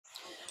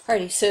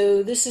Alrighty,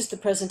 so this is the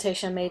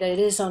presentation I made. It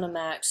is on a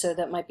Mac, so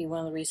that might be one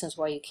of the reasons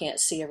why you can't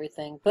see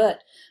everything.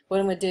 But what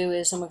I'm going to do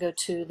is I'm going to go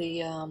to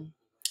the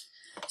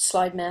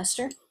Slide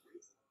Master.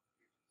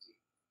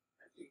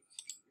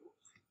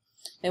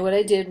 And what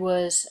I did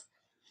was,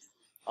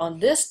 on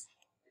this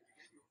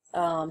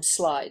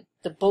slide,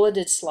 the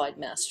bulleted Slide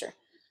Master,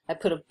 I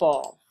put a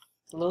ball,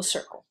 a little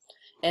circle,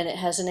 and it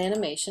has an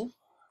animation.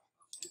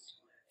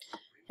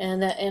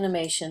 And that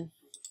animation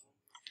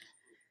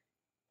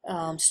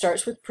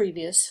starts with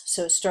previous,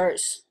 so it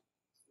starts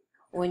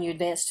when you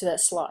advance to that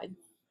slide.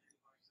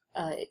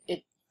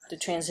 The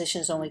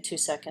transition is only 2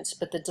 seconds,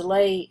 but the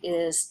delay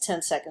is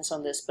 10 seconds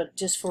on this, but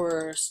just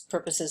for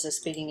purposes of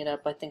speeding it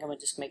up, I think I'm going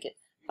to just make it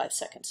 5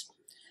 seconds.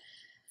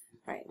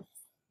 Alright.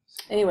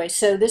 Anyway,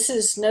 so this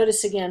is,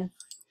 notice again,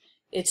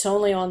 it's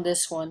only on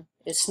this one.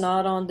 It's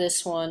not on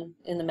this one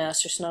in the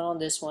master, it's not on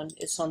this one,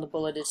 it's on the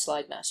bulleted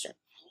Slide Master.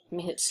 Let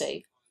me hit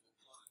save.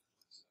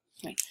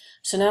 Right.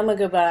 So now I'm going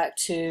to go back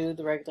to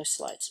the regular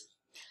slides.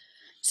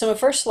 So my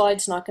first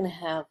slide's not going to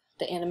have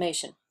the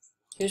animation.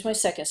 Here's my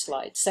second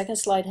slide. Second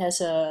slide has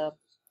a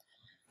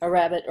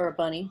rabbit or a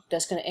bunny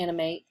that's going to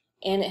animate,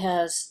 and it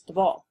has the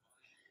ball.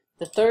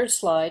 The third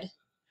slide,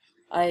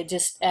 I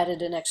just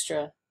added an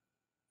extra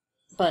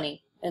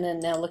bunny. And then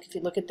now look, if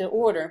you look at the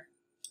order,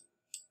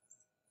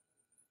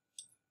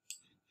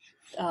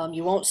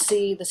 you won't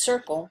see the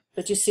circle,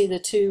 but you see the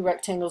two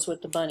rectangles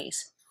with the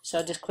bunnies. So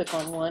I'll just click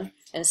on one,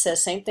 and it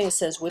says same thing. It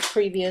says with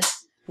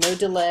previous, no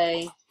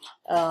delay,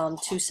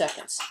 2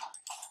 seconds.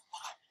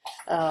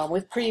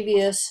 With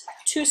previous,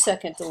 2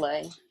 second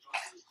delay.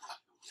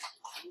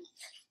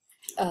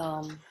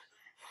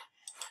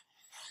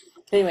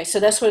 Anyway, so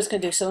that's what it's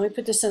going to do. So let me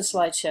put this in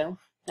slideshow.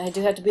 I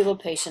do have to be a little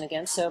patient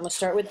again. So I'm going to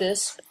start with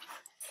this.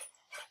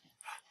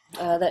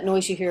 That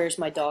noise you hear is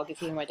my dog,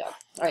 if you hear my dog.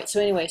 Alright, so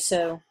anyway,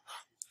 so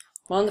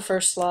I'm on the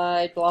first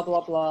slide, blah,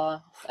 blah,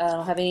 blah. I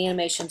don't have any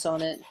animations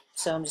on it.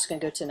 So I'm just going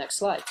to go to the next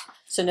slide.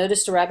 So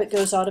notice the rabbit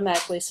goes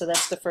automatically, so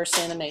that's the first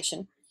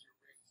animation.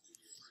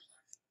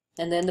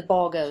 And then the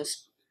ball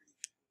goes,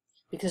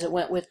 because it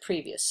went with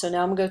previous. So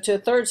now I'm going to go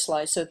to a third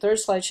slide. So third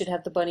slide should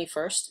have the bunny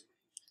first.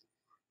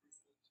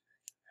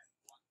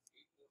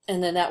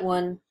 And then that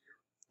one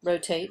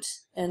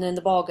rotates, and then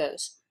the ball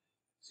goes.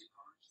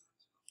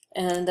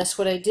 And that's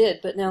what I did.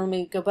 But now let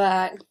me go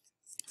back,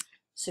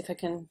 see if I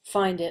can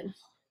find it.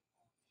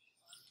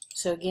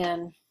 So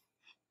again,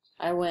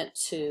 I went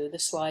to the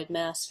Slide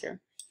Master.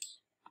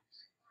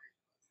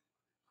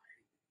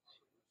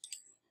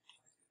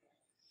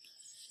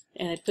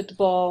 And I put the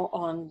ball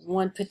on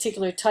one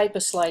particular type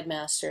of Slide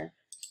Master.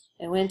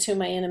 And went to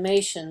my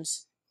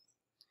animations,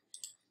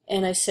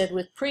 and I said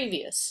with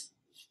previous.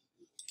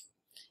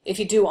 If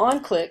you do on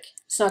click,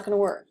 it's not going to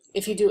work.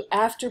 If you do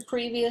after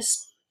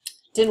previous,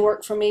 didn't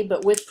work for me,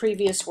 but with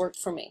previous worked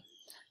for me.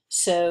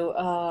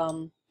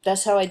 So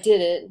that's how I did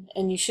it,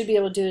 and you should be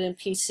able to do it in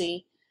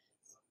PC.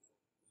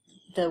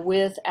 The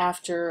with,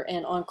 after,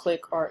 and on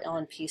click are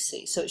on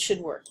PC, so it should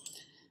work.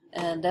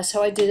 And that's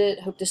how I did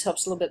it. Hope this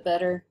helps a little bit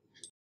better.